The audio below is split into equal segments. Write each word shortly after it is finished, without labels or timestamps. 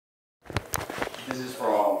This is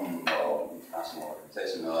from international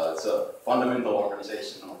organization. It's a fundamental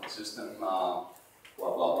organization of the system, blah,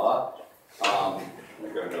 blah, blah. I'm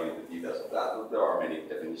not going to go into details of that, but there are many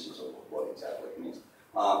definitions of what exactly it means.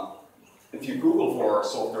 If you Google for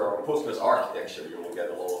software or Postgres architecture, you will get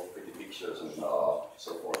a lot of pretty pictures and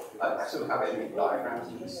so forth. I actually have any diagrams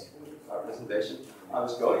in this presentation. I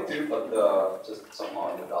was going to, but just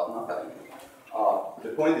somehow ended up not having it. The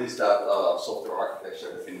point is that software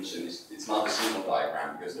architecture definition it's not a single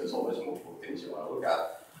diagram because there's always multiple things you want to look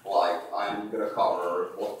at. Like I'm going to cover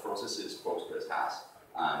what processes Postgres has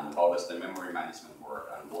and how does the memory management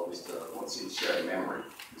work and what's in shared memory.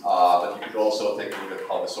 But you could also take a look at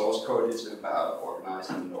how the source code is organized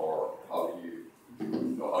and or how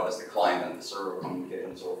does the client and the server communicate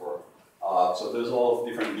and so forth. So there's a lot of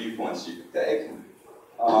different viewpoints you could take.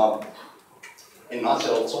 In a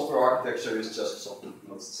nutshell, software architecture is just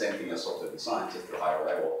not the same thing as software design, just at a higher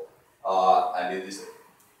level. And it is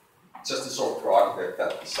just a software architect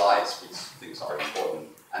that decides which things are important.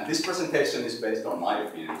 And this presentation is based on my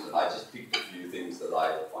opinions, and I just picked a few things that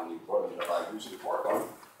I find important that I usually work on.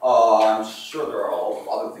 I'm sure there are a lot of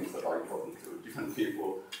other things that are important to different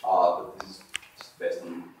people, but this is just based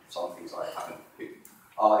on some things I haven't picked.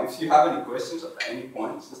 If you have any questions at any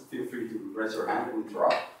point, just feel free to raise your hand and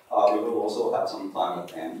interrupt. We will also have some time at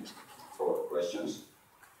the end for questions.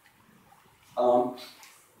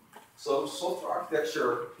 So software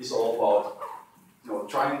architecture is all about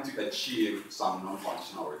trying to achieve some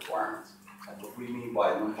non-functional requirements. And what we mean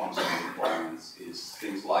by non-functional requirements is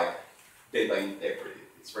things like data integrity.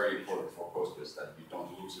 It's very important for Postgres that you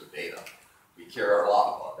don't lose your data. We care a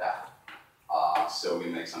lot about that. So we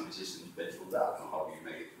make some decisions based on that, on how we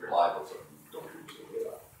make it reliable so you don't lose your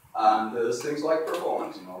data. And there's things like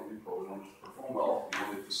performance. You probably want to perform well, you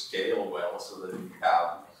want it to scale well so that you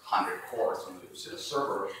have 100 cores on the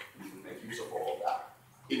server, you can make use of all of that.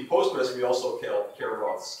 In Postgres, we also care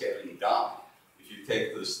about scaling down. If you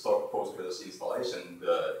take the stock Postgres installation,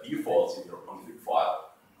 the defaults in your config file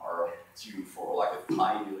are tuned for like a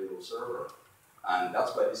tiny little server. And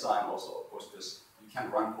that's by design also. Postgres, you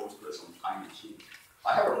can run Postgres on tiny machines.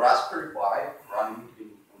 I have a Raspberry Pi running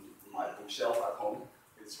on my bookshelf at home.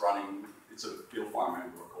 It's a build farm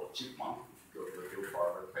member called Chipmunk. If you go to the build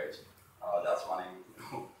farm page, that's running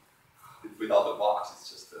without the box. It's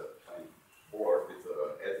just a plain board with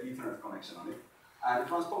an Ethernet connection on it, and it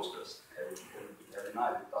runs Postgres every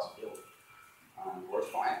night. It does build and works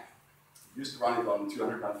fine. It used to run it on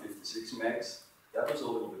 256 megs. That was a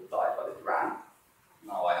little bit tight, but it ran.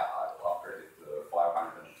 Now I've upgraded to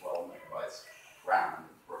 512 megabytes RAM, and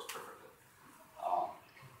it works perfectly.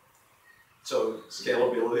 So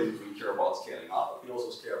scalability, we care about scaling up, but we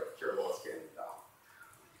also care about scaling down.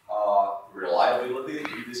 Reliability,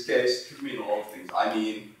 in this case, could mean a lot of things. I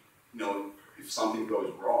mean, if something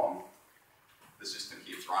goes wrong, the system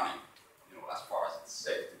keeps running, as far as it's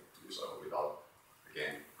safe to do so without,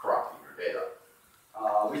 again, corrupting your data.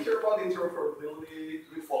 We care about interoperability.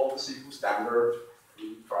 We follow the SQL standard.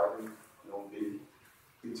 We try to be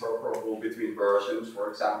interoperable between versions, for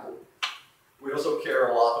example. We also care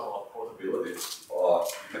a lot about portability. You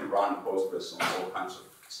can run Postgres on all kinds of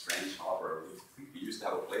strange hardware. We used to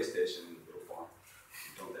have a PlayStation in the build farm.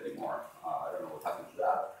 We don't anymore. I don't know what happened to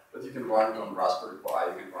that. But you can run it on Raspberry Pi.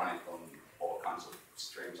 You can run it on all kinds of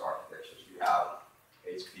strange architectures. We have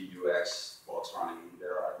HP UX blocks running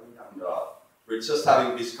there, I think. And we're just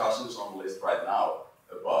having discussions on the list right now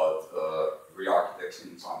about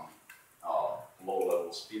re-architecting some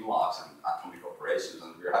low-level spin locks and atomic operations,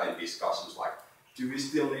 and we're having discussions like, do we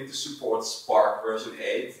still need to support Spark version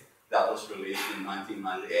 8 that was released in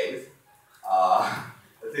 1998? I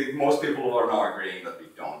think most people are now agreeing that we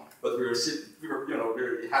don't, but we're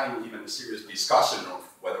having even a serious discussion of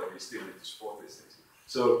whether we still need to support these things.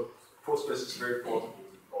 So Postgres is very portable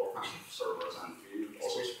to all kinds of servers, and we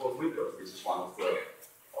also support Windows, which is one of the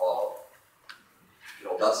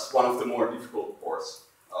that's one of the more difficult ports.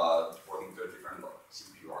 Porting to a different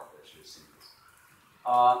CPU architecture is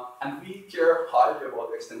simple. And we care highly about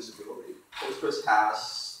extensibility. Postgres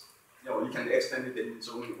has, you can extend it in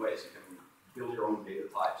so many ways. You can build your own data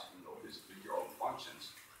types, you can obviously build your own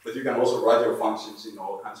functions, but you can also write your functions in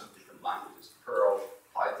all kinds of different languages, Perl,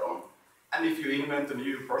 Python. And if you invent a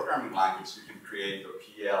new programming language, you can create a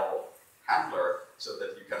PL handler so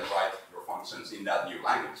that you can write your functions in that new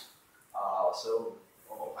language.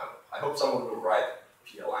 I hope someone will write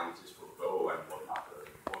PL languages for Go and whatnot,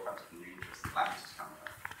 all kinds of new interesting languages coming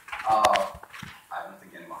up. I don't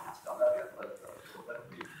think anyone has done that yet, but that would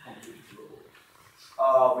be completely doable.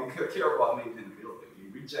 We care about maintainability. We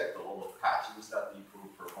reject a lot of patches that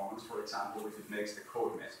improve performance, for example, if it makes the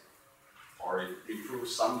code messy. or it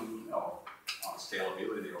improves some,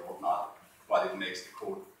 scalability or whatnot, but it makes the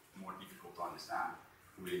code more difficult to understand.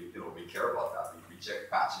 We care about that. We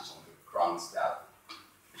reject patches on the grounds that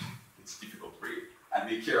it's difficult to read, and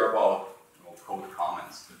we care about code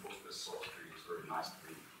comments. The Postgres source tree is very nice to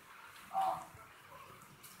read.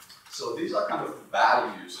 So these are kind of the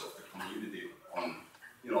values of the community on,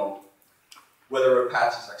 whether a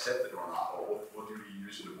patch is accepted or not, or what do we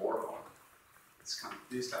usually work on. It's kind of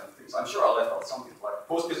these kind of things. I'm sure I left out something. Like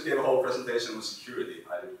Postgres gave a whole presentation on security.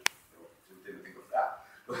 I didn't think of that.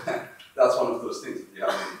 But that's one of those things that you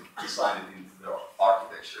have to design it into the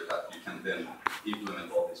architecture that you can then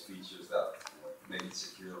implement all these features that make it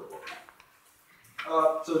secure or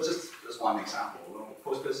whatnot. So just as one example,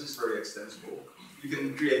 Postgres is very extensible. You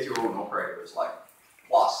can create your own operators like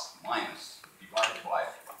plus, minus, divided by,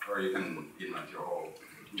 or you can invent your whole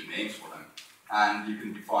new names for them. And you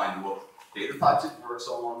can define what data types it works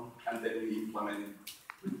on, and then you implement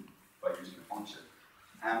it by using a function.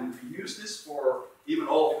 And we use this for even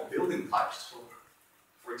all of the building types. So,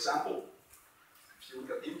 for example, if you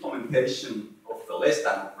look at the implementation of the less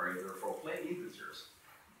than operator for plain integers,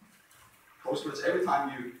 Postgres, every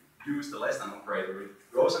time you use the less than operator,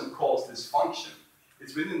 it goes and calls this function.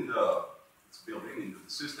 It's built into the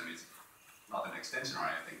system. It's not an extension or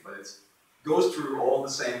anything, but it goes through all the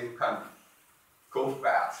same kind of code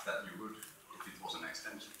paths that you would if it was an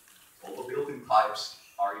extension. All the built-in types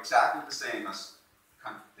are exactly the same as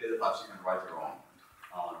kind of data types you can write your own.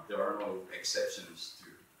 There are no exceptions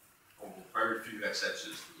or very few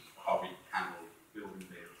exceptions to how we handle built-in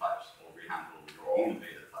data types, or we handle your own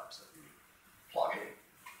data types that you plug in.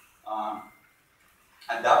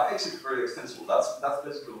 And that makes it very extensible. That's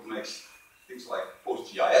basically what makes things like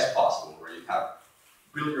PostGIS possible, where you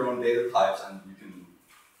build your own data types and you can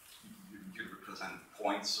represent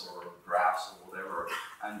points or graphs or whatever,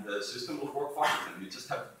 and the system will work fine with them. You just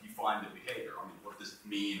have to define the behavior. I mean, what does it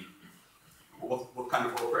mean? What kind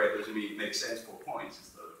of operators make sense for points?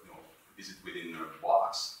 Is it within a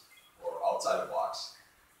box or outside a box?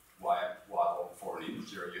 While for an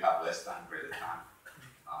integer you have less than, greater than,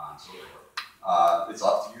 and so forth. It's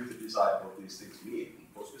up to you to decide what these things mean.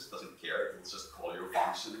 Postgres doesn't care. It will just call your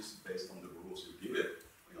functions based on the rules you give it.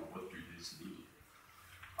 What do these mean?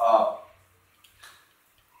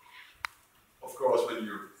 Of course, when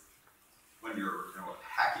you're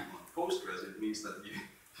hacking on Postgres, it means that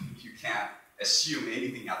you can't assume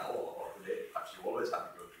anything at all about the data types. You always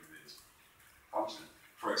have to go through this function.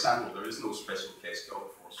 For example, there is no special case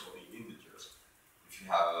code for sorting integers. If you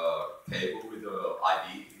have a table with an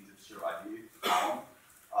ID, integer ID column,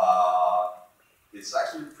 it's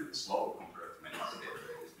actually pretty slow compared to many other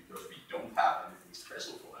databases because we don't have anything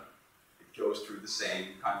special for them. It goes through the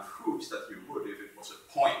same kind of hoops that you would if it was a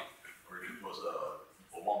point or if it was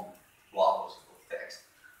a long blob of text.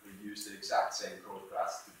 We use the exact same code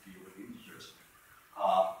paths to deal with integers.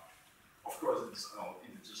 Of course,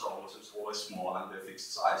 integers are always small and they're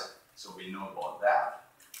fixed size, so we know about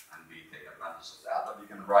that and we take advantage of that. But you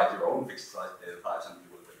can write your own fixed size data types and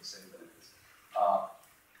you will get the same benefits.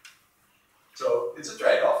 So it's a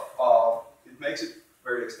trade-off. It makes it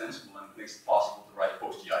very extensible and it makes it possible to write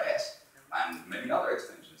PostGIS and many other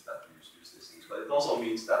extensions that use these things. But it also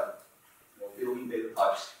means that building data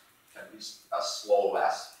types can be as slow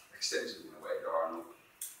as extensive in a way. There are no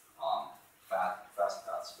fast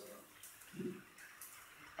paths for them.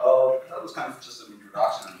 That was kind of just an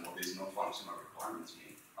introduction on what these non-functional requirements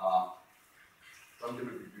mean. What I'm going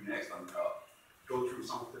to do next, I'm going to go through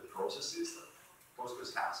some of the processes that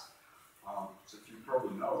Postgres has. So if you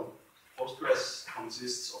probably know, Postgres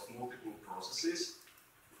consists of multiple processes,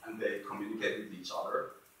 and they communicate with each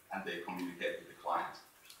other, and they communicate with the client.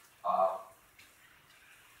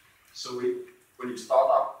 So when you start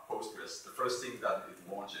up Postgres, the first thing that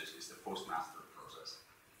it launches is the postmaster process.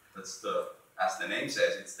 That's as the name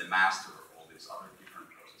says, it's the master of all these other different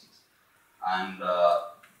processes. And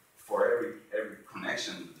for every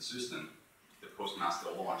connection to the system, the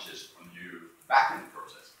postmaster launches a new backend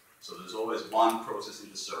process. So there's always one process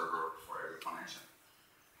in the server for every connection.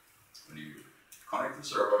 When you connect to the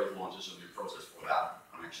server, it launches a new process for that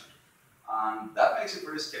connection. And that makes it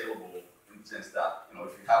very scalable in the sense that, if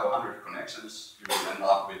you have 100 connections, you will end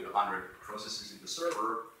up with 100 processes in the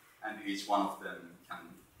server, and each one of them can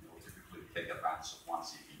typically take advantage of one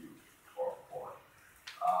CPU or core.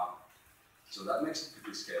 So that makes it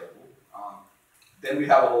pretty scalable. Then we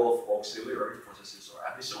have all of auxiliary processes or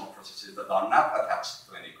additional processes that are not attached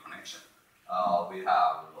to any connection. We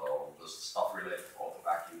have the stuff related to auto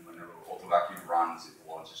vacuum. Whenever auto vacuum runs, it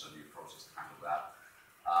launches a new process to handle that.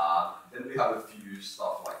 Then we have a few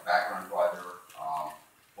stuff like background writer.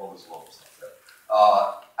 Well, there's a lot of stuff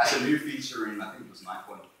As a new feature in, I think it was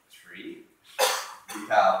 9.3, we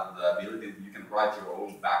have the ability that you can write your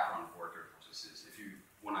own background worker processes. If you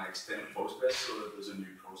want to extend Postgres so that there's a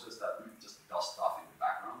new process that just does stuff in the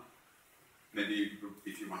background. Maybe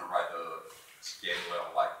if you want to write a scheduler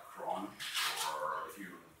like cron, or if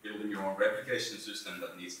you're building your own replication system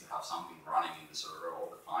that needs to have something running in the server all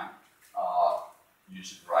the time, you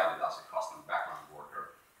should write it as a custom background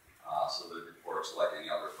worker so that it works like any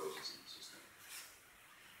other process in the system.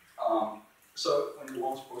 So when you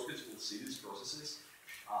launch Postgres, you will see these processes.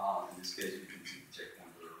 In this case, you can see the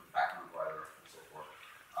checkpointer, background writer, and so forth.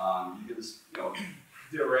 You can just,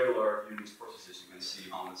 the regular Unix processes, you can see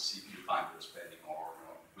how much CPU time you're spending, or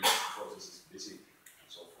which process is busy, and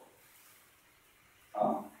so forth.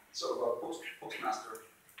 So about Postmaster.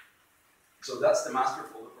 So that's the master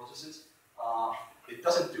for all the processes. It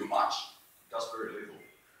doesn't do much. It does very little.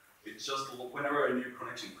 It's just whenever a new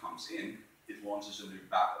connection comes in, it launches a new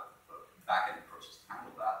backend process to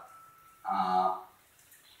handle that.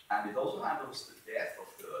 And it also handles the death of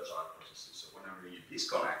the child processes. So whenever you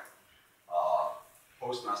disconnect,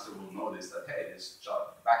 Postmaster will notice that, hey, this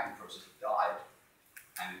backend process died,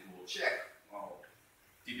 and it will check, well,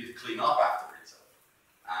 did it clean up after itself?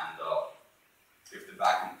 And if the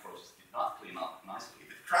backend process did not clean up nicely,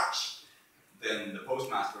 if it crashed, then the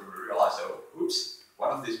Postmaster will realize, oh, oops, one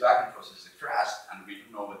of these backend processes crashed, and we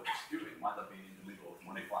don't know what it's doing. It might have been in the middle of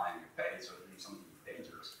modifying a page or doing something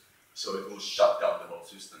dangerous. So it will shut down the whole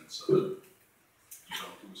system so that you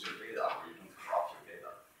don't lose your data or you don't corrupt your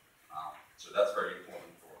data. So that's very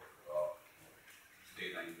important for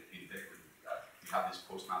data integrity. You have this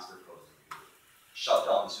Postmaster process that will shut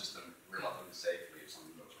down the system relatively safely if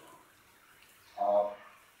something goes wrong.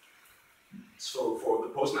 So for the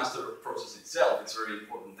Postmaster process itself, it's very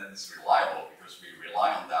important that it's reliable because we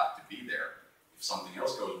rely on that to be there. If something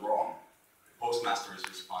else goes wrong, the Postmaster is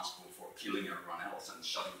responsible for killing everyone else and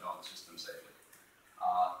shutting down the system safely.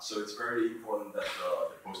 So it's very important that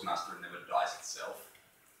the Postmaster never dies itself.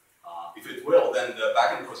 If it will, then the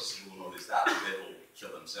backend processes will notice that and they will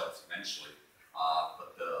kill themselves eventually.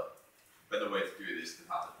 But the better way to do it is to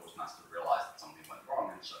have the Postmaster realize that something went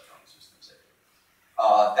wrong and shut down the system safely.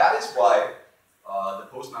 That is why the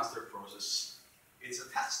Postmaster process, it's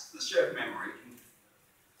attached to the shared memory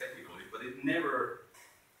technically, but it never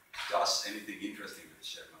does anything interesting with the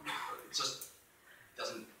shared memory. It just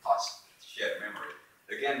doesn't touch shared memory.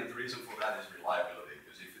 Again, the reason for that is reliability,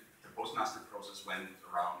 because if the Postmaster process went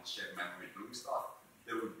around shared memory doing stuff,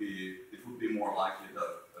 it would be more likely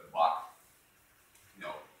that a bug,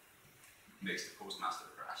 makes the Postmaster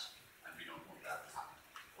crash, and we don't want that to happen.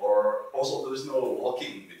 Or also, there is no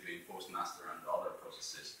locking between Postmaster and the other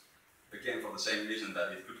processes. Again, for the same reason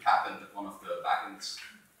that it could happen that one of the backends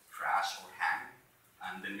crash or hang,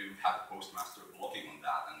 and then we would have the Postmaster blocking on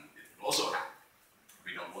that, and it would also hang.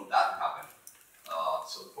 We don't want that to happen.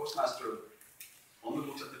 So the Postmaster only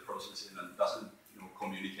looks at the processes and doesn't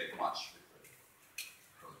communicate much with the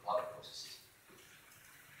other processes.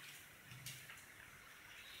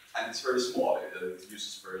 And it's very small, it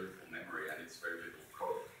uses very little memory and it's very little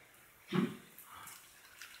code.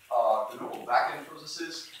 The normal backend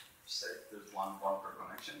processes, there's one per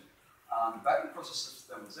connection. The backend processes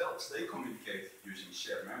themselves, they communicate using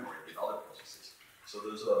shared memory with other processes. So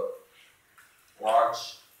there's a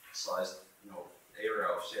large sized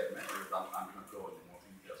area of shared memory, but I'm going to go into more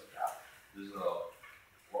details of that. There's a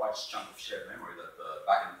large chunk of shared memory that the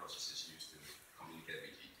backend processes use to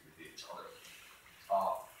communicate with each other.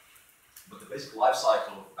 But the basic life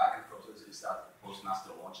cycle of the backend process is that the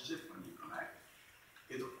Postmaster launches it when you connect.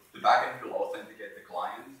 The backend will authenticate the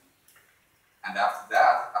client, and after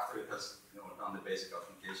that, after it has done the basic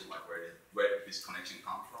authentication, like where did this connection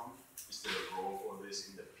come from? Is there a role for this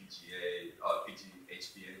in the pghpa.conf?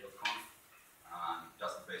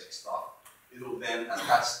 Does the basic stuff. It will then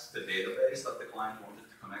attach to the database that the client wanted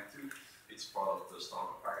to connect to. It's part of the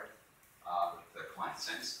Starter packet that the client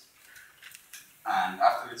sends. And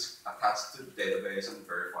after it's attached to the database and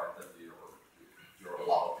verified that you're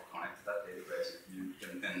allowed to connect to that database, you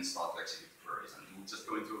can then start to execute queries. And we'll just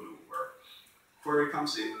go into a loop where query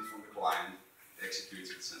comes in from the client, it executes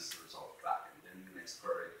it, sends the result back, and then the next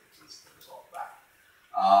query sends the result back.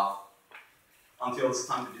 Until it's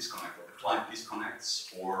time to disconnect, or the client disconnects,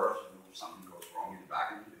 or something goes wrong in the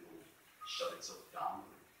backend, it will shut itself down.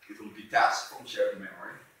 It will detach from shared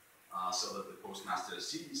memory, so that the Postmaster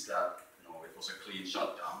sees that it was a clean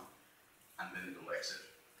shutdown, and then it will exit.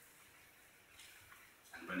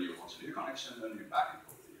 And when you launch a new connection, then your backend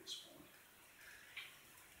will be spawned.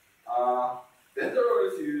 Then there are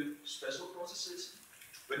a few special processes.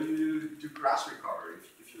 When you do crash recovery,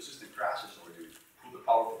 if your system crashes or you pull the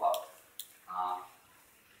power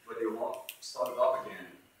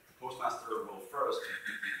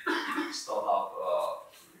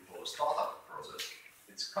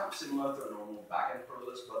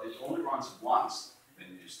only runs once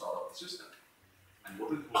when you start up the system. And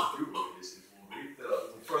what it will do is it will read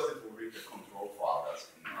first it will read the control file that's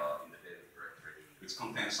in the data directory, which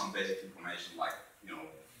contains some basic information like,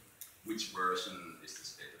 which version is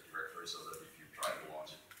this data directory, so that if you try to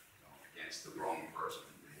launch it against the wrong version,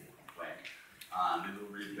 it will complain. And it will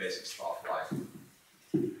read basic stuff like,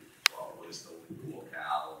 well, what is the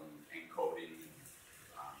locale and encoding,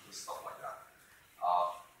 stuff like that.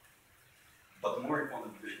 But more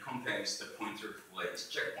importantly, it contains the pointer to the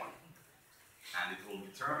latest checkpoint. And it will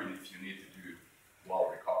determine if you need to do while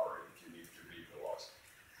recovery, if you need to read the logs.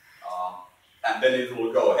 And then it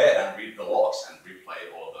will go ahead and read the logs and replay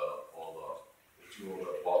all the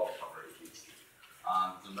while recovery keys.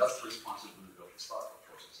 And that's the responsibility of the startup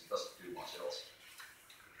process. It doesn't do much else.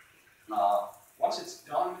 Once it's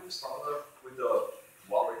done with the startup, with the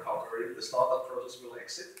while recovery, the startup process will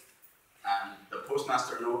exit. And the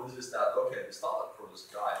postmaster notices that, okay, the startup process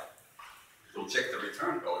died. It will check the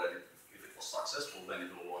return code, and if it was successful, then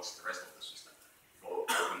it will launch the rest of the system. It will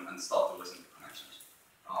open and start to listen to connections.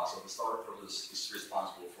 So the startup process is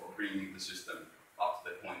responsible for bringing the system up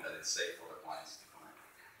to the point that it's safe for the clients to connect.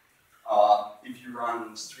 If you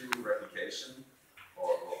run streaming replication,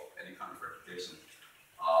 or any kind of replication,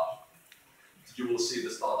 you will see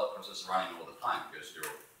the startup process running all the time because you're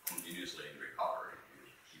continuously in recovery. You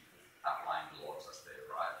keep applying the logs as they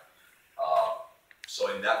arrive.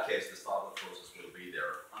 So in that case, the startup process will be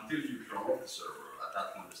there until you promote the server. At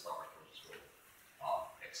that point, the startup process will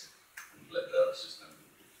exit and let the system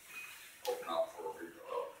open up for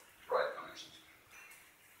write connections.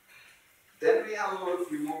 Then we have a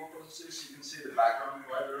few more processes. You can see the background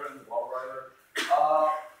writer and the while writer.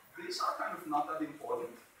 These are kind of not that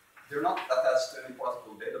important. They're not attached to any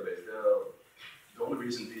particular database. The only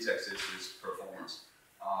reason these exist is performance.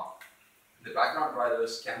 The background writer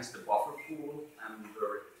scans the buffer pool and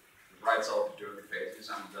writes out the dirty pages.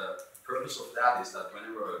 And the purpose of that is that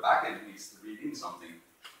whenever a backend needs to read in something,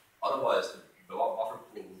 otherwise the buffer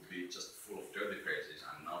pool would be just full of dirty pages,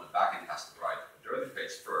 and now the backend has to write a dirty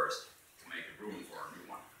page first to make room for a new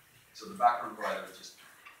one. So the background writer just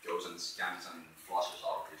goes and scans and flushes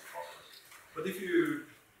out these buffers. But if you,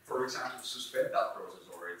 for example, suspend that process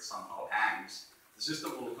or it somehow hangs, the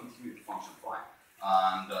system will continue to function fine.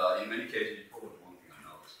 And in many cases, you probably won't even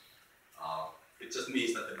notice. It just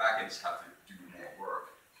means that the backends have to do more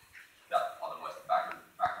work that otherwise the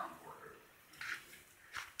background worker.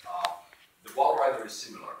 The while writer is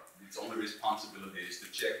similar. Its only responsibility is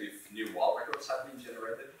to check if new while records have been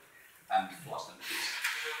generated and flush them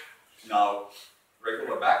fixed. Now,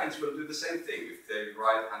 regular backends will do the same thing. If they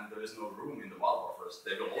write and there is no room in the while buffers,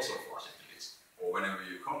 they will also flush it to disk. Or whenever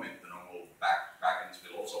you commit, the normal backends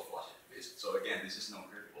will also flush it to disk. So again, this is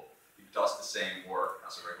non-critical. It does the same work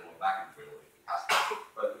as a regular backend will.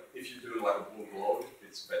 But if you're doing like a bulk load,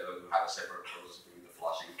 it's better to have a separate process doing the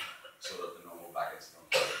flushing so that the normal backends don't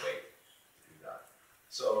have to wait to do that.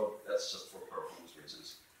 So that's just for performance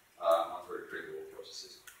reasons, not very critical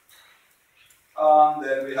processes.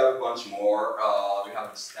 Then we have a bunch more. We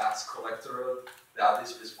have the stats collector that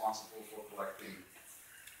is responsible for collecting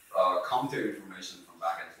counter information from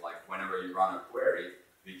backends. Like whenever you run a query,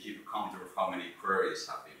 we keep a counter of how many queries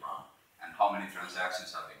have been run and how many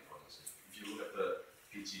transactions have been processed. If you look at the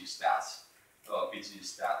PG stats, PG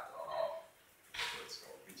stat, what's it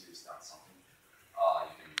called, PG stat something,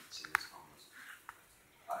 you can see these numbers.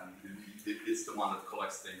 And it's the one that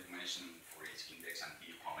collects the information for each index and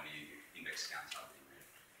heap how many index scans have been made.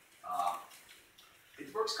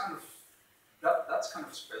 It works kind of, that's kind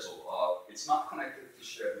of special. It's not connected to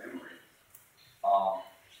shared memory. I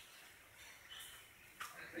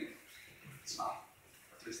think it's not.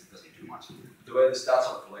 At least it doesn't do much. The way the stats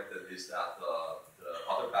are collected is that the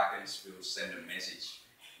other backends will send a message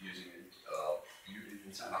using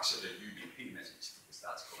it's actually a UDP message to the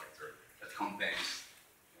stats collector that contains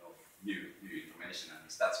new information, and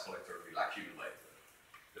the stats collector will accumulate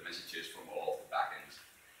the messages from all of the backends.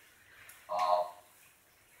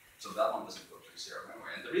 So that one doesn't go to shared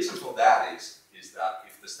memory. And the reason for that is that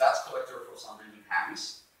if the stats collector for some reason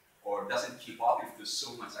hangs or doesn't keep up if there's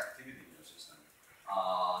so much activity in your system,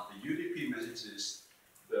 the UDP messages,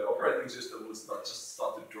 the operating system will just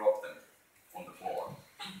start to drop them on the board.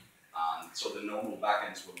 And so the normal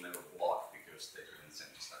backends will never block because they couldn't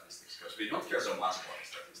send the statistics. Because we don't care so much about the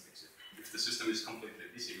statistics. If the system is completely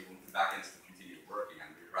busy, we want the backends to continue working,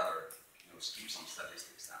 and we'd rather skip some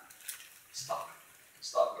statistics than stop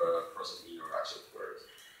processing your actual queries.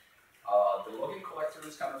 The logging collector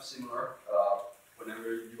is kind of similar.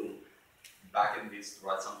 Whenever your backend needs to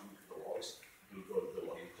write something to the logs, you'll go to the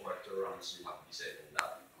logging collector unless you have disabled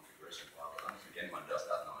that in configuration file. And if you anyone does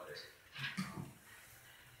that nowadays.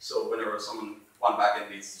 So whenever one backend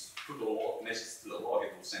needs to put a message to the log,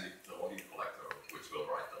 it will send it to the logging collector, which will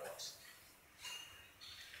write the logs.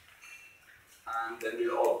 And then we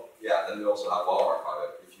also have while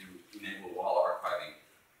archiving. If you enable while archiving,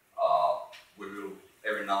 we will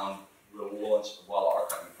every now and we'll launch a while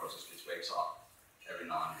archiving process which wakes up every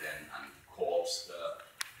now and then and calls the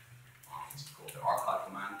it's called the archive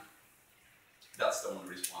command. That's the only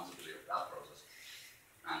responsibility of that process.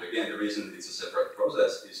 And again, the reason it's a separate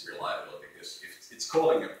process is reliability, because if it's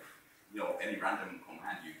calling any random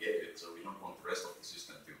command you gave it, so we don't want the rest of the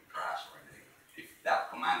system to crash or anything if that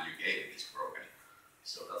command you gave it is broken.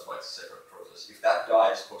 So that's why it's a separate process. If that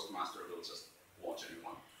dies, Postmaster will just launch a new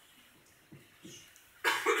one.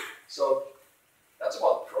 So that's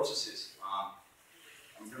about processes.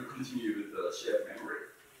 I'm going to continue with the shared memory.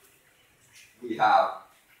 We have,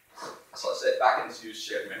 as I said, backends use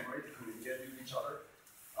shared memory to communicate with each other.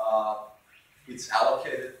 It's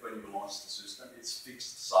allocated when you launch the system. It's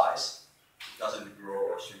fixed size. It doesn't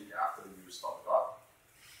grow or shrink after you start it up.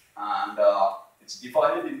 And it's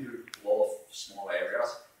divided into a lot of small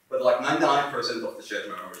areas. But like 99% of the shared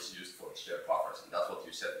memory is used for shared buffers, and that's what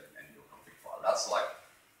you said in your config file. That's like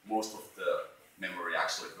most of the memory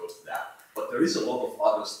actually goes to that. But there is a lot of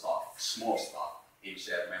other stuff, small stuff, in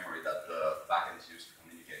shared memory that the backends use to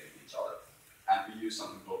communicate with each other. And we use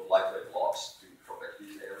something called lightweight locks to protect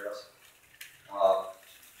these areas.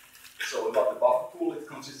 So about the buffer pool, it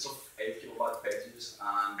consists of 8 kilobyte pages,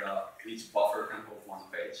 and each buffer can hold 1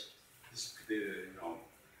 page. This could be,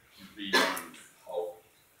 read on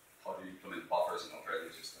how do you implement buffers in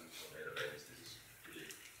operating systems or databases. This is pretty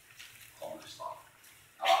common stuff.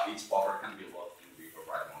 Each buffer can be locked in read or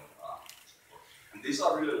write mode. And these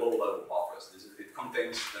are really low-level buffers. It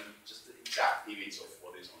contains just the exact image of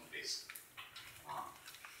what is on disk.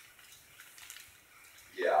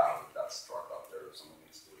 That's struck up there. Someone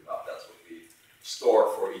needs to look it up. That's what we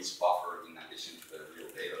store for each buffer in addition to the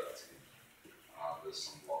real data that's in. There's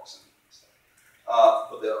some blocks and stuff.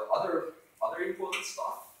 But the other important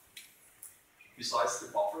stuff, besides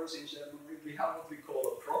the buffers in shared memory, we have what we call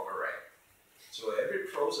a prop array. So every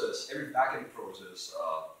backend process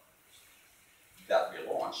that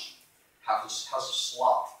we launch has a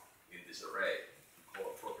slot in this array we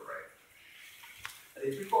call a prop array.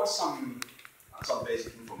 And it records some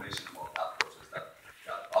basic information about that process that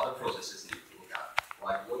other processes need to look at.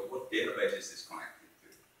 Like what database is this connected to?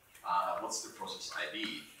 What's the process ID?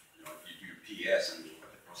 If you do PS and you look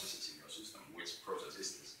at the processes in your system, which process is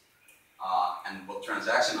this? And what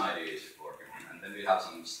transaction ID is it working on? And then we have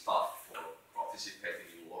some stuff for participating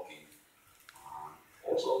in logging.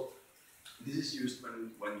 Also, this is used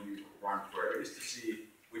when you run queries to see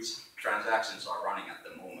which transactions are running at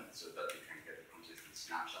the moment so that you can get a consistent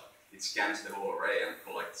snapshot. It scans the whole array and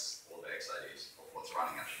collects all the XIDs of what's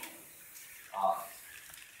running at the moment.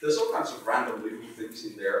 There's all kinds of random little things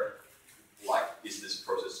in there, like is this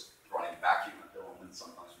process running vacuum at the moment?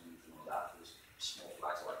 Sometimes we need to know that. There's small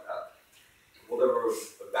flags like that. Whatever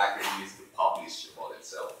the backend needs to publish about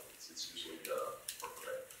itself, it's usually the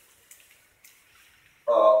array.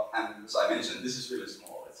 And as I mentioned, this is really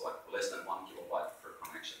small. It's like less than 1 kilobyte per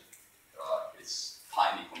connection. It's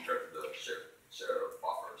tiny compared to the share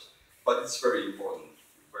buffers. But it's very important,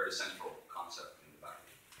 very central concept in the backend.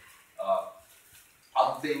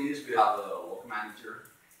 Other thing is we have a log manager.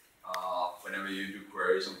 Whenever you do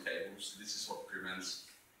queries on tables, this is what prevents.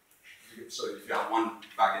 So if you have one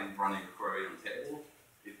backend running a query on table,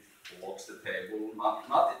 it logs the table,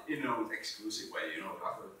 not in an exclusive way,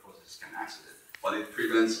 other processes can access it, but it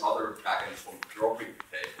prevents other backends from dropping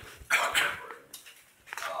the table by querying.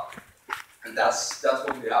 And that's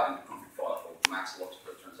what we have in the config file called max logs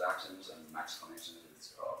per transactions and max connections.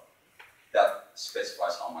 That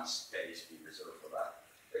specifies how much space we reserve for that.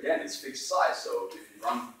 Again, it's fixed size, so if you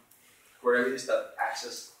run queries that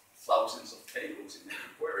access thousands of tables in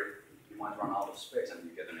every query, you might run out of space and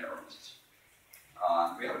you get an error message.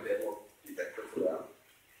 We have a deadlock detector for that.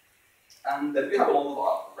 And then we have a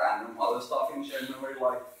lot of random other stuff in shared memory,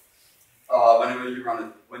 like whenever you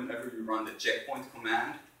run the checkpoint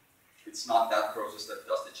command, it's not that process that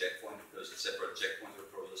does the checkpoint. There's a separate checkpointer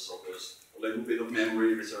process, so there's a little bit of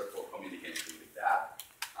memory reserved for communication with that,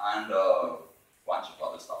 and a bunch of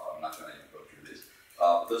other stuff. I'm not going to even go through this.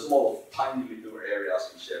 There's a lot of tiny little areas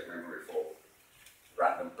in shared memory for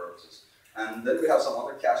random purposes. And then we have some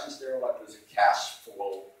other caches there, like there's a cache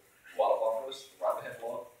for while buffers, write-ahead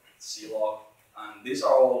log, C-log, and these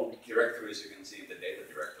are all directories you can see in the data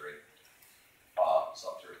directory,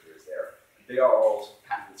 subdirectories there. And they are all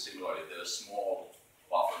handled similarly. They're small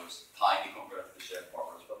buffers, tiny compared to the shared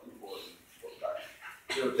buffers, but important for the backend.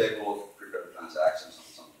 Zero table, prepared transactions,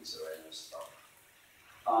 and some miscellaneous stuff.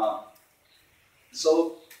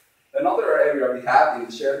 So another area we have in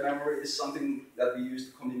the shared memory is something that we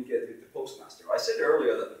use to communicate with the postmaster. I said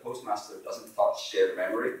earlier that the postmaster doesn't touch shared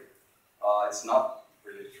memory. It's not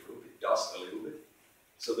really true. It does a little bit.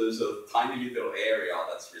 So there's a tiny little area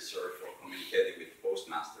that's reserved for communicating with the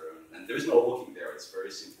postmaster, and there's no looking there. It's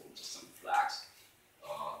very simple, just some flags,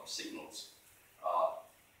 signals.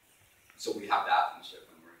 So we have that in shared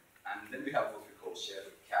memory, and then we have what we call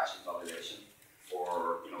shared cache invalidation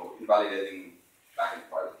for invalidating backend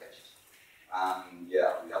private caches. And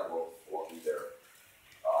yeah, we have a lot of logging there.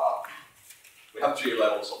 We have 3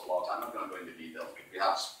 levels of logs. I'm not going to go into details. We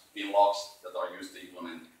have spin logs that are used to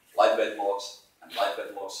implement lightweight logs, and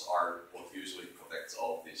lightweight logs are what usually protects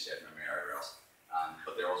all of these shared memory areas.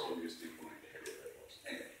 But they're also used to implement the heavyweight logs.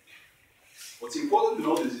 Anyway, what's important to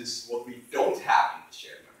notice is what we don't have in the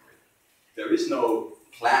shared memory. There is no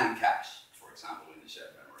plan cache, for example, in the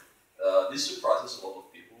shared memory. This surprises a lot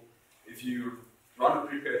of people. If you run a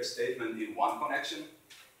prepared statement in one connection,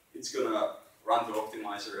 it's going to run the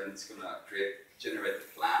optimizer and it's going to generate the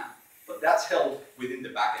plan. But that's held within the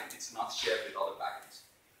backend. It's not shared with other backends.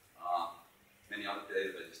 Many other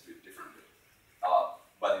databases do it differently.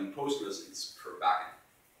 But in Postgres, it's per backend.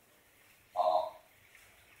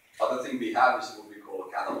 Other thing we have is what we call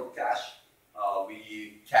a catalog cache.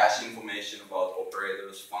 We cache information about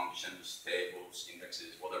operators, functions, tables,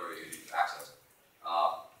 indexes, whatever you need to access.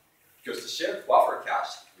 Because the shared buffer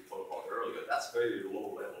cache we talked about earlier, that's very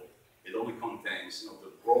low level. It only contains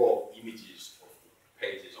the raw images of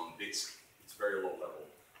pages on bits. It's very low level.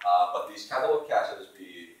 But these catalog caches,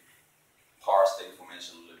 we parse the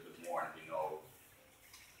information a little bit more, and we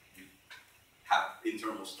have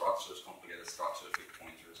internal structures, complicated structures with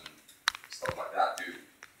pointers and stuff like that to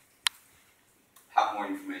have more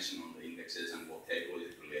information on the indexes and what table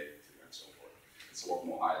is related to and so forth. It's a lot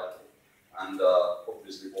more high level. And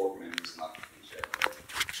obviously workman is not in shared memory.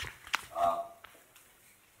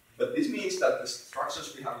 But this means that the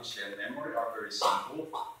structures we have in shared memory are very simple.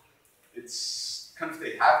 It's kind of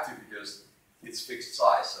they have to because it's fixed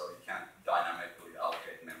size, so you can't dynamically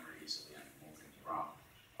allocate memory easily and move things around.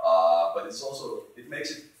 But it's also, it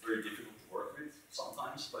makes it very difficult to work with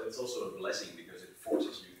sometimes, but it's also a blessing because it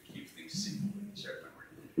forces you to keep things simple in shared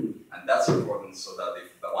memory. And that's important so that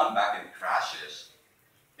if the one backend crashes,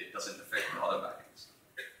 it doesn't affect the other backends.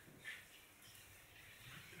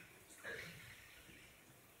 Okay.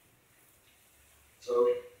 So,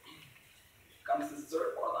 kind of the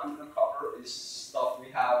third part I'm going to cover is stuff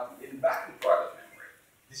we have in backend private memory.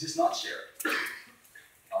 This is not shared.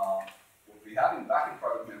 What we have in backend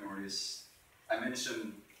private memory is, I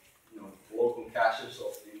mentioned, local caches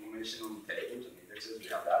of the information on tables and indexes. We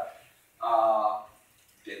have that.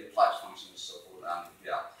 Data types, functions, so forth, and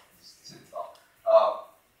yeah, it's the same stuff.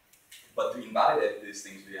 But to invalidate these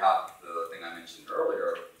things, we have the thing I mentioned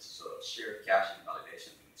earlier. This is a shared cache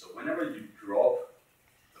invalidation. So whenever you drop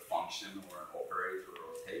the function or an operator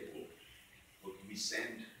or a table, what we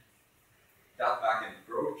send that backend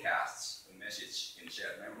broadcasts a message in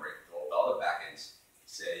shared memory to all the other backends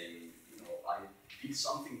saying, I did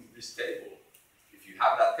something to this table. If you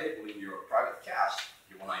have that table in your private cache,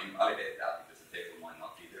 you want to invalidate that because the table might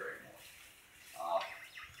not be there anymore.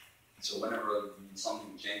 So whenever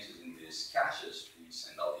something changes in these caches, we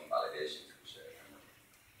send out invalidation to the shared memory.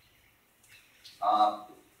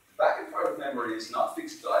 Backend private memory is not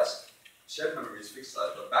fixed size. Shared memory is fixed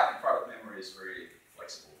size, but backend private memory is very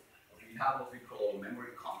flexible. We have what we call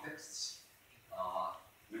memory contexts.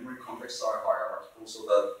 Memory contexts are hierarchical, so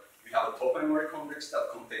that we have a top memory context that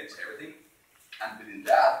contains everything, and within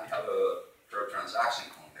that we have a per transaction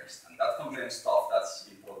context, and that contains stuff that's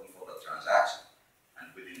important for the transaction. And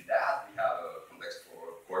within that, we have a context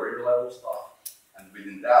for query level stuff, and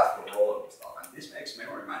within that, for row level stuff. And this makes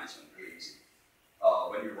memory management really easy.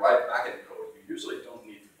 When you write backend code, you usually don't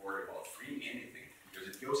need to worry about freeing anything, because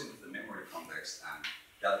it goes into the memory context, and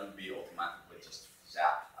that will be automatically just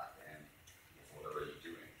zapped at the end of whatever you're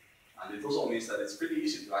doing. And it also means that it's pretty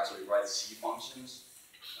easy to actually write C functions,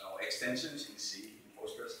 extensions in C in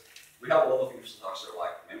Postgres. We have a lot of infrastructure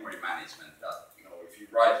like memory management that, if you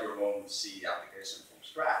write your own C application from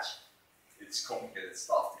scratch, it's complicated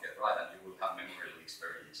stuff to get right, and you will have memory leaks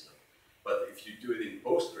very easily. But if you do it in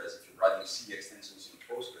Postgres, if you're writing C extensions in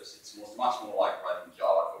Postgres, it's much more like writing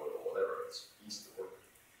Java code or whatever. It's easy to work with.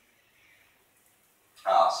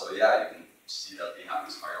 So yeah, you can see that we have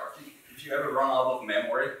this hierarchy. If you ever run out of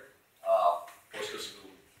memory, Postgres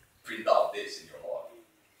will print out this in your log.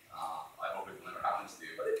 I hope it never happens to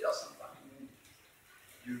you, but it does sometimes.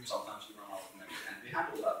 Sometimes you run out of memory, and we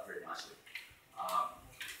handle that very nicely.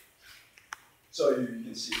 So you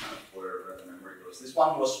can see kind of where the memory goes. This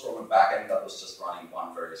one was from a backend that was just running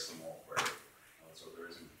one very small query, so there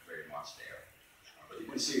isn't very much there. But you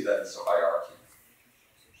can see that it's a hierarchy.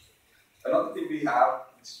 Another thing we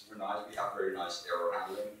have, it's very nice, we have very nice error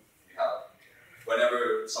handling. We have,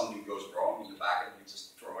 whenever something goes wrong in the backend, we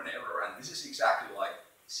just throw an error, and this is exactly like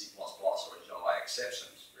C++ or Java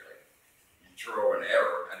exceptions, really. You throw an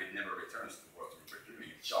error, and it never returns to what you were doing.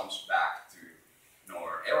 It jumps back to an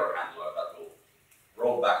error handler that will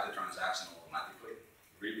roll back the transaction automatically,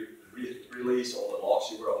 release all the logs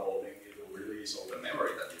you were holding, it will release all the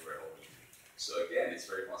memory that you were holding. So again, it's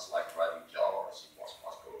very much like writing Java or C++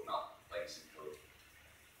 code, not plain C code.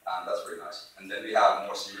 And that's very nice. And then we have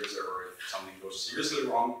more serious error. If something goes seriously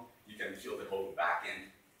wrong, you can kill the whole backend.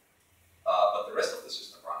 But the rest of the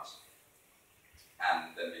system runs.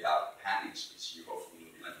 And then we have panics, which you hopefully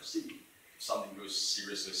will never see. If something goes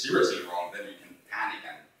seriously wrong, then you can panic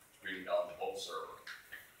and bring down the whole server.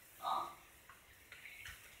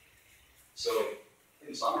 So,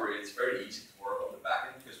 in summary, it's very easy to work on the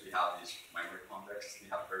backend because we have these memory contexts, we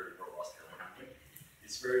have very robust error handling.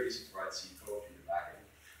 It's very easy to write C code in the backend.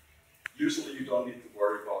 Usually, you don't need to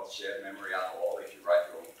worry about shared memory at all if you write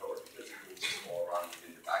your own code because it will just all run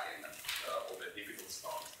within the backend and all the difficult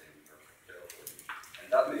stuff is taken care of for you. And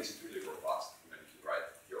that makes it really robust when you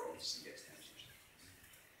write your own C extensions.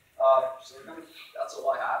 So that's all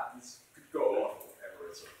I have. This could go on forever.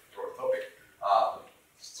 It's a broad topic.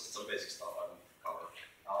 It's just some basic stuff I want to cover.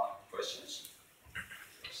 Questions?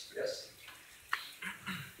 Yes? If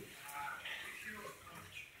you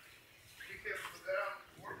have background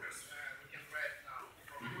workers, we can write now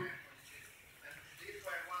from my point of view. And if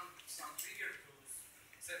I want some trigger to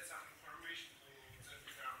set some information to the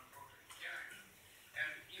background worker, yeah.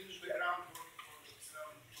 And in the background worker for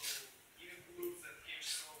itself to include the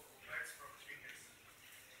cache so complex from triggers.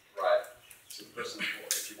 Right. So the person,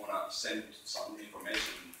 if you want to send some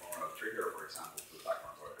information from a trigger, for example, to the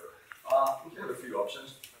background worker, you have a few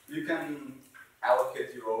options. You can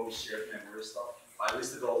allocate your own shared memory stuff. I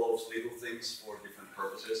listed all those little things for different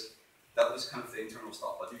purposes. That was kind of the internal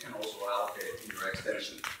stuff, but you can also allocate in your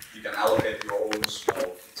extension. You can allocate your own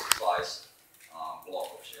small size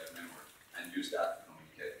block of shared memory and use that to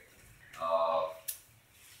communicate.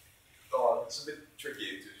 It's a bit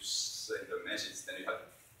tricky to send a message, then you have to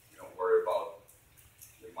worry about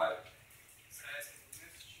you might.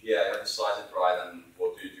 Yeah, you have to size it right and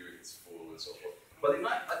what do you do if it's full and so forth. But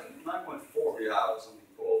I think in 9.4 we have something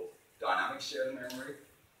called dynamic shared memory,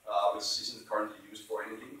 which isn't currently used for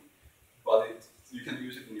anything, but you can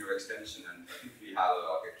use it in your extension, and I think we have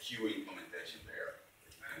like a queue implementation there.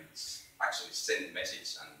 You can actually send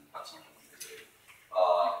message and have something completed.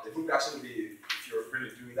 It would actually be, if you're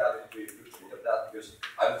really doing that, it would be good to look at that because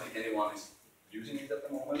I don't think anyone is using it at the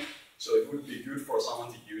moment. So it would be good for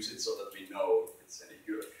someone to use it so that we know it's any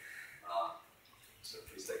good. So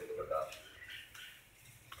please take a look at that.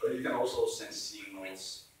 But you can also send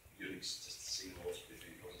signals, using just signals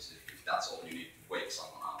between processes if that's all you need to wake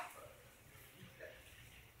someone up. Yeah.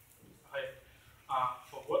 Hi.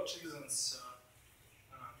 For what reasons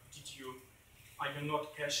are you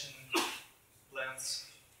not caching plans?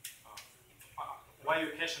 Why are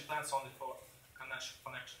you caching plans only for connection?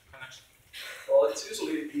 Well, it's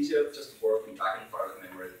usually easier just to work in backend private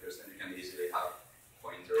memory because then you can easily have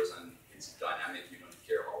pointers and it's dynamic, you don't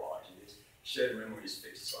care how large it is. Shared memory is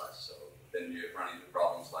fixed size, so then you run into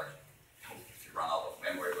problems like if you run out of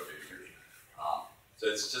memory, what do you do? So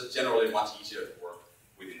it's just generally much easier to work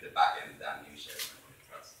within the backend than in shared memory.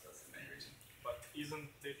 That's the main reason. But doesn't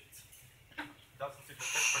it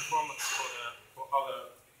affect performance for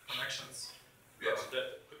other connections Yes.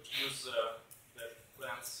 that could use the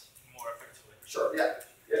plans more effectively? Sure, yeah,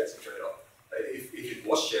 it's a trade-off. If it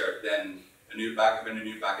was shared, then when a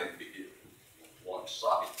new backend launches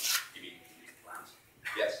up, giving plans.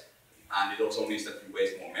 Yes, and it also means that you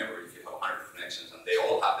waste more memory if you have 100 connections and they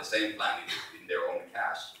all have the same plan in their own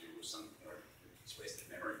cache. You lose some, it's wasted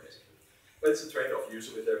memory basically. But it's a trade-off.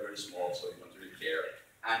 Usually they're very small, so you don't really care.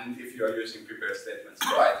 And if you are using prepared statements,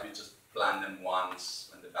 right, you just plan them once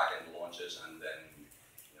when the backend launches, and then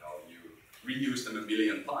you reuse them a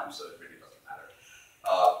million times, so it really doesn't matter.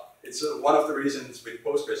 It's one of the reasons with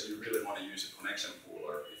Postgres you really want to use a connection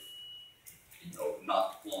pooler. If,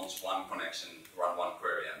 not launch one connection, run one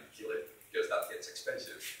query and kill it, because that gets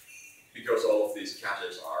expensive. Because all of these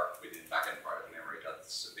caches are within backend private memory,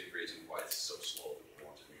 that's a big reason why it's so slow to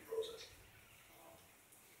launch a new process.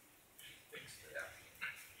 Yeah.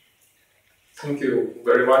 Thank you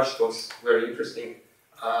very much. It was very interesting.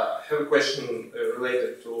 I have a question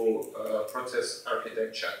related to process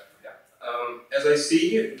architecture. Yeah. As I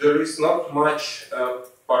see, there is not much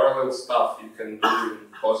parallel stuff you can do in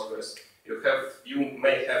Postgres. You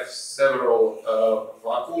may have several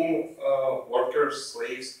vacuum workers,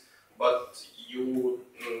 slaves, but you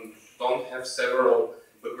don't have several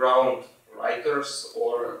background writers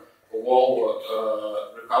or a whole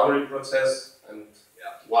recovery process. And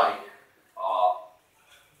why?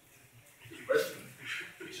 Good question.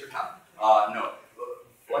 You should have. No.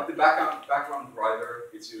 Like the background writer,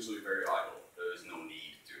 it's usually very idle. There is no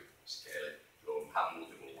need to scale it or have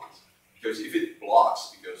multiple ones. Because if it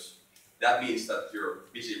blocks, because that means that you're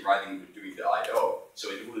busy writing, doing the I/O,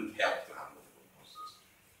 so it wouldn't help to have multiple processes.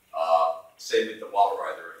 Same with the WAL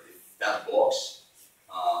writer. If that blocks,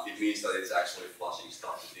 it means that it's actually flushing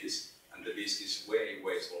stuff to disk, and the disk is way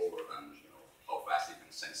slower than how fast it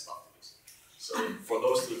can send stuff to disk. So for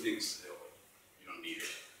those two things, you don't need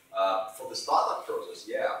it. For the startup process,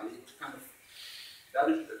 yeah,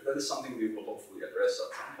 that is something we will hopefully address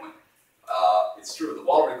at some point. It's true, the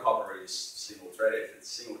WAL recovery is single-threaded. It's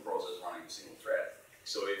single process running a single thread.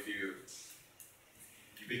 So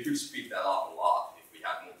we could speed that up a lot if we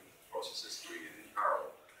had multiple processes doing it in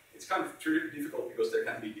parallel. It's kind of difficult because there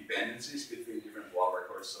can be dependencies between different WAL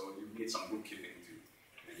records, so you need some bookkeeping to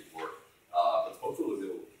make it work. But hopefully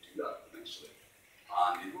we'll do that eventually.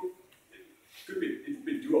 And it would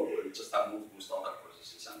be doable. It would just have multiple startup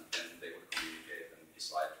processes, and then they would communicate and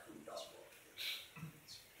decide who does what.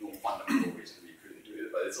 It's no fundamental reason we couldn't do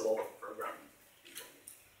it, but it's a lot of programming.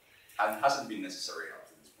 And it hasn't been necessary up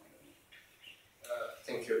to this point.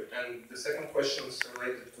 Thank you. And the second question is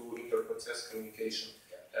related to inter-process communication.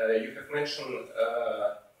 You have mentioned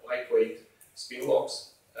lightweight spin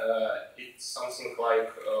locks. It's something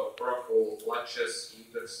like Oracle latches,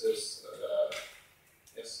 indexes.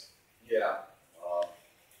 Yes. Yeah.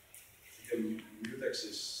 The mutex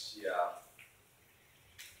is, yeah.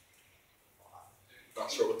 Not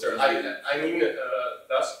sure what term. I mean,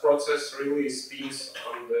 does process really spins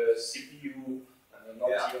on the CPU,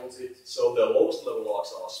 not yields it? So the lowest level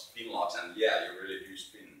locks are spin locks, and yeah, you really do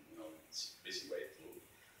spin. It's a busy way to.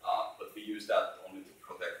 But we use that only to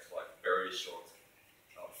protect like very short,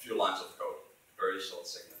 few lines of code, very short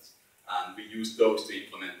segments, and we use those to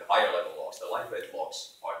implement the higher level locks. The lightweight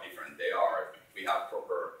locks are different. We have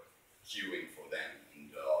proper queuing for them, and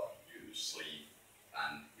use sleep,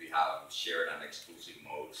 and we have shared and exclusive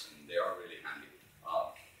modes, and they are really handy.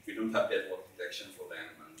 We don't have deadlock detection for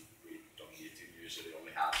them, and we don't need to usually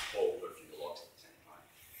only have all the few locks at the same time.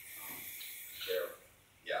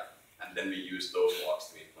 And then we use those locks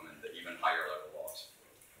to implement the even higher level locks for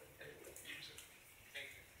the user.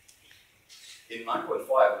 In 9.5,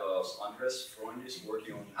 Andres Freund is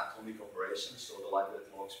working on atomic operations, so the lightweight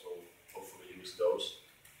locks will hopefully use those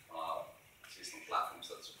system platforms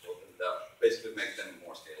that support them. That basically make them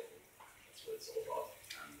more scalable. That's what it's all about.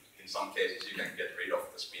 And in some cases, you can get rid of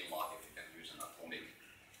the spin lock if you can use an atomic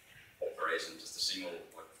operation, just a single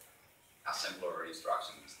assembler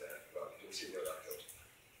instruction instead. But we'll see where that goes.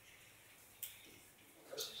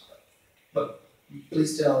 But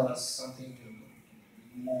please tell us something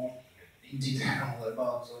more in detail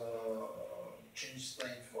about changes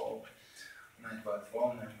planned for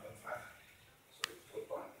 9.4 and 9.5.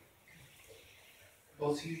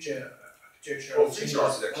 Both future architectural changes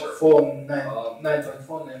for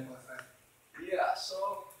 9.4 and 9.5. Yeah, so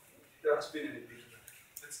there has been any big.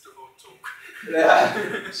 Let's do a talk.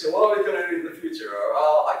 Yeah. So what are we going to do in the future?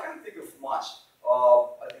 I can't think of much.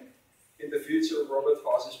 I think in the future, Robert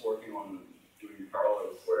Haas is working on doing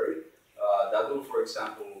parallel query. That will, for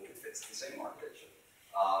example, if it's the same architecture,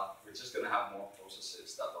 we're just going to have more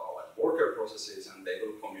processes that are like worker processes, and they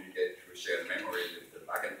will communicate through shared memory with the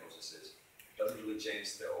backend processes. It doesn't really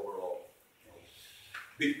change the overall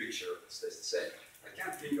big picture. It stays the same. I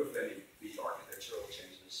can't think of any big architectural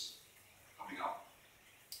changes coming up.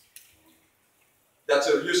 That's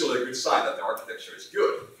usually a good sign that the architecture is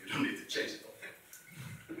good. You don't need to change it all.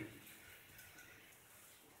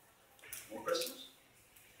 More questions?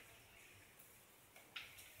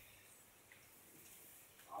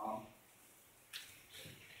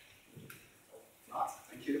 Not.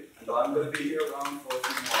 Thank you. And I'm going to be here around for a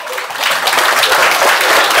few more hours.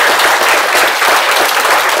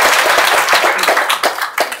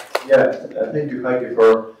 Yeah, thank you, Heikki,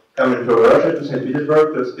 for coming to Russia to St.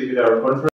 Petersburg to speak at our conference.